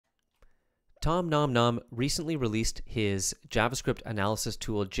Tom Nom Nom recently released his JavaScript analysis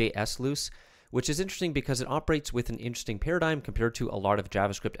tool jsluice, which is interesting because it operates with an interesting paradigm compared to a lot of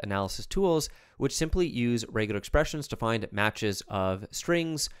JavaScript analysis tools, which simply use regular expressions to find matches of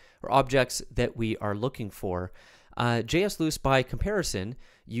strings or objects that we are looking for. JSluice, by comparison,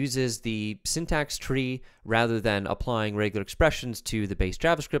 uses the syntax tree rather than applying regular expressions to the base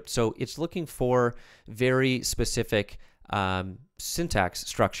JavaScript, so it's looking for very specific syntax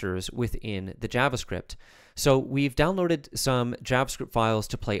structures within the JavaScript. So we've downloaded some JavaScript files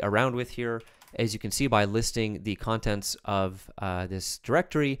to play around with here, as you can see by listing the contents of this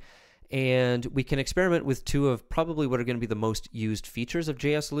directory. And we can experiment with two of probably what are going to be the most used features of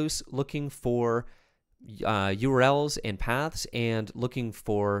JSluice, looking for URLs and paths and looking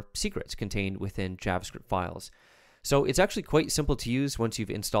for secrets contained within JavaScript files. So it's actually quite simple to use once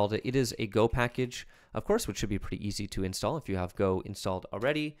you've installed it. It is a Go package, of course, which should be pretty easy to install if you have Go installed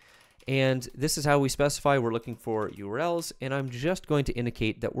already. And this is how we specify we're looking for URLs, and I'm just going to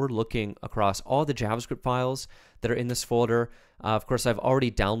indicate that we're looking across all the JavaScript files that are in this folder. Of course, I've already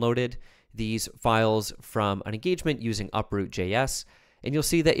downloaded these files from an engagement using uproot.js, and you'll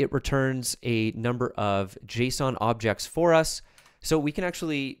see that it returns a number of JSON objects for us. So we can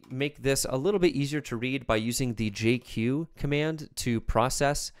actually make this a little bit easier to read by using the JQ command to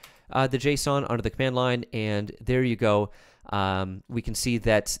process the JSON under the command line, and there you go. We can see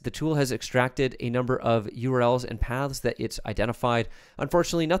that the tool has extracted a number of URLs and paths that it's identified.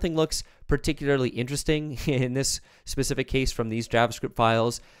 Unfortunately, nothing looks particularly interesting in this specific case from these JavaScript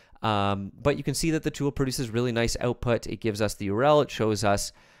files, but you can see that the tool produces really nice output. It gives us the URL, it shows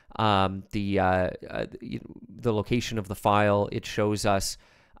us the location of the file, it shows us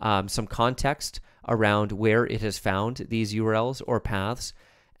some context around where it has found these URLs or paths.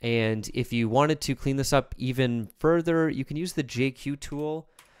 And if you wanted to clean this up even further, you can use the JQ tool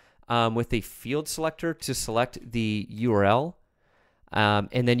with a field selector to select the URL.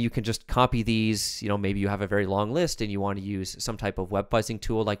 And then you can just copy these. Maybe you have a very long list and you want to use some type of web fuzzing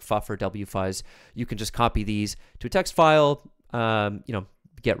tool like fuff or wfuzz. You can just copy these to a text file,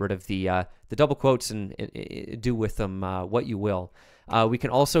 get rid of the double quotes and do with them what you will. We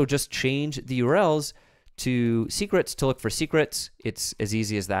can also just change the URLs to secrets to look for secrets. It's as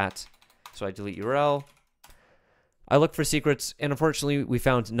easy as that. So I delete URL. I look for secrets, and unfortunately we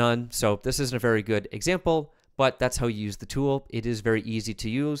found none. So this isn't a very good example, but that's how you use the tool. It is very easy to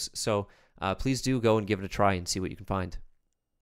use. So please do go and give it a try and see what you can find.